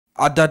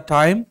At that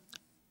time,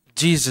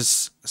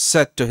 Jesus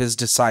said to his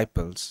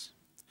disciples,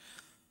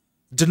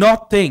 "Do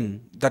not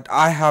think that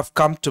I have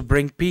come to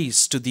bring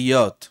peace to the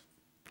earth.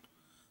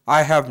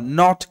 I have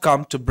not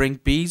come to bring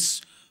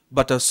peace,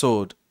 but a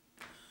sword.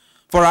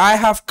 For I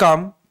have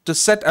come to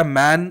set a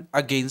man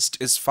against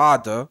his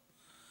father,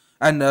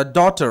 and a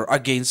daughter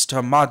against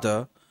her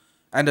mother,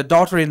 and a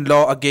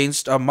daughter-in-law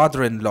against her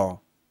mother-in-law.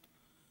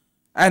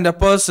 And a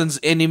person's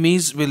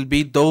enemies will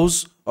be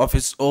those of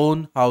his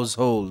own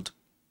household.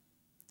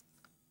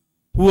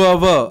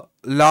 Whoever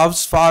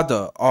loves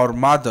father or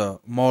mother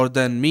more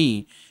than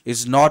me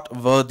is not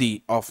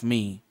worthy of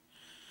me.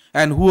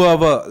 And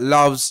whoever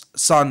loves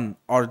son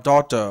or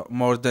daughter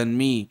more than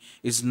me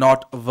is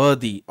not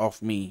worthy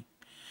of me.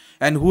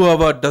 And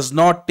whoever does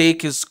not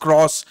take his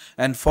cross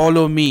and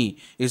follow me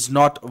is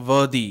not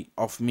worthy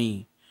of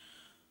me.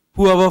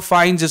 Whoever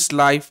finds his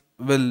life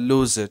will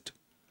lose it,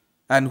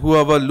 and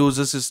whoever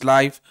loses his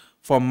life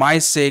for my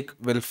sake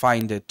will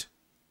find it.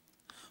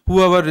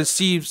 Whoever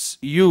receives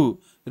you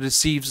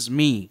receives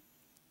me,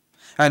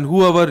 and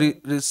whoever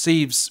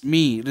receives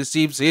me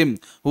receives him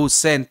who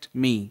sent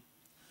me.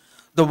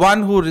 The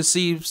one who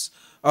receives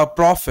a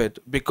prophet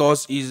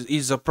because he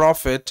is a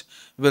prophet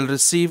will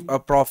receive a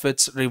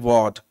prophet's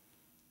reward.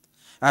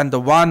 And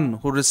the one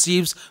who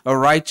receives a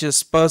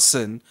righteous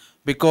person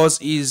because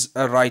he is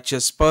a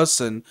righteous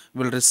person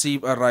will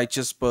receive a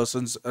righteous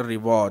person's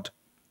reward.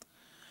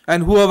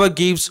 And whoever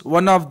gives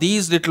one of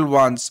these little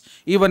ones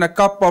even a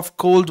cup of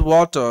cold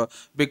water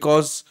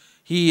because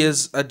he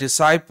is a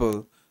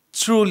disciple,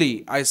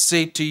 truly I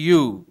say to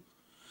you,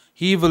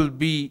 he will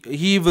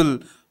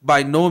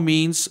by no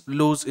means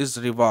lose his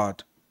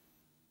reward."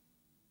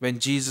 When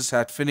Jesus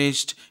had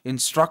finished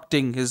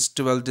instructing his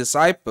 12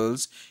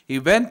 disciples, he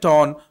went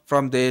on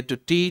from there to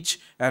teach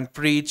and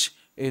preach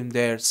in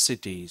their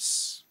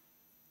cities.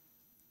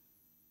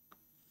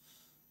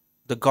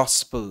 The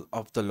Gospel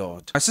of the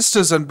Lord. My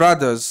sisters and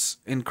brothers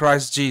in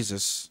Christ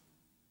Jesus,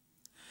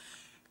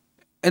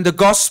 in the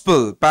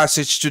Gospel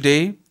passage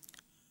today,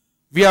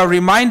 we are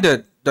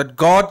reminded that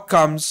God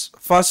comes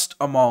first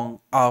among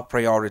our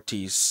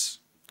priorities,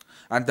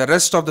 and the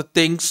rest of the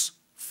things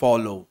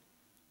follow.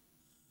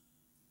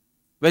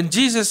 When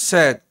Jesus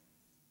said,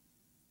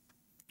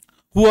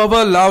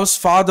 "Whoever loves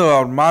father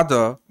or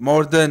mother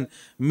more than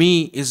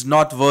me is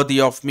not worthy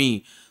of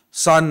me,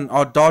 son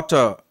or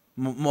daughter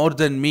more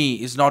than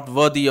me is not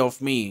worthy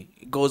of me,"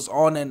 it goes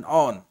on and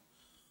on.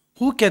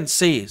 Who can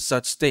say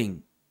such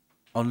thing?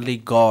 Only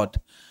God.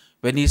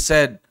 When he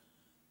said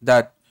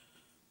that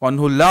one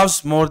who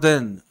loves more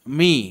than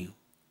me,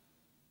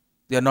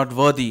 they are not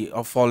worthy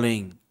of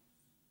following.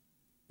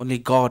 Only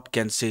God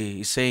can say,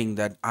 he's saying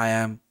that I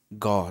am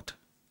God.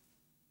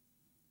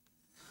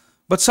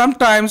 But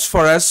sometimes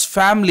for us,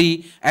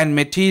 family and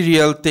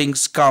material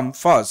things come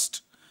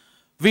first.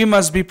 We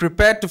must be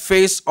prepared to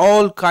face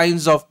all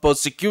kinds of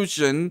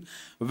persecution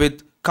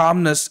with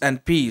calmness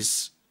and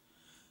peace.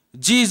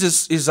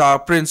 Jesus is our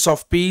Prince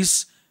of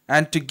Peace,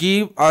 and to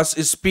give us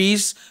his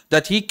peace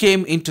that he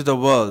came into the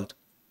world.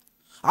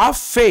 Our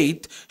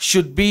faith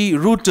should be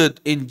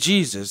rooted in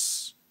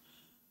Jesus.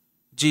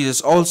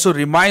 Jesus also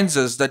reminds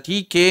us that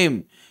he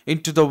came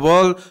into the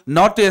world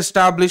not to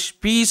establish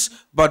peace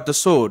but the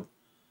sword.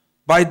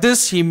 By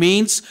this he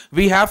means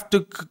we have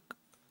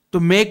to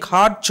make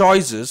hard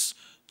choices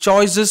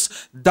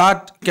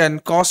that can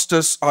cost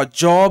us our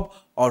job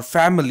or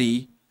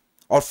family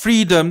or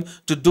freedom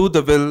to do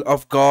the will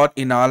of God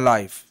in our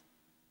life.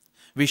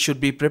 We should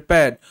be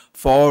prepared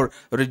for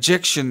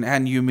rejection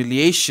and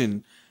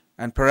humiliation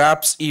and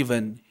perhaps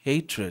even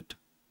hatred.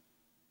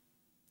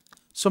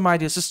 So my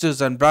dear sisters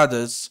and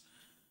brothers,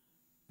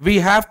 we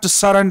have to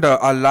surrender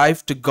our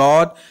life to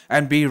God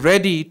and be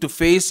ready to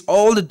face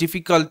all the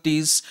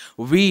difficulties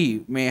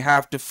we may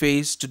have to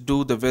face to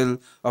do the will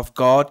of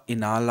God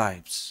in our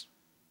lives.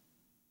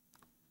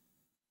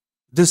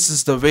 This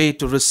is the way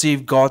to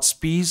receive God's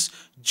peace,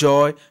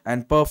 joy,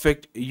 and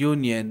perfect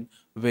union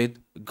with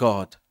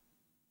God.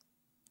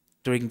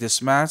 During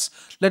this Mass,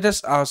 let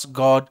us ask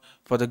God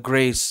for the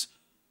grace.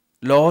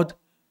 Lord,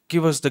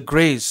 give us the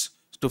grace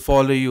to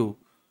follow you,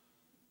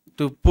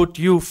 to put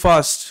you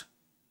first.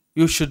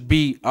 You should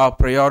be our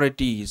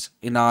priorities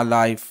in our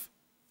life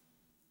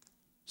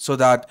so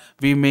that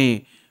we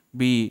may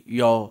be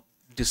your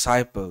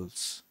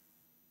disciples.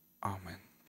 Amen.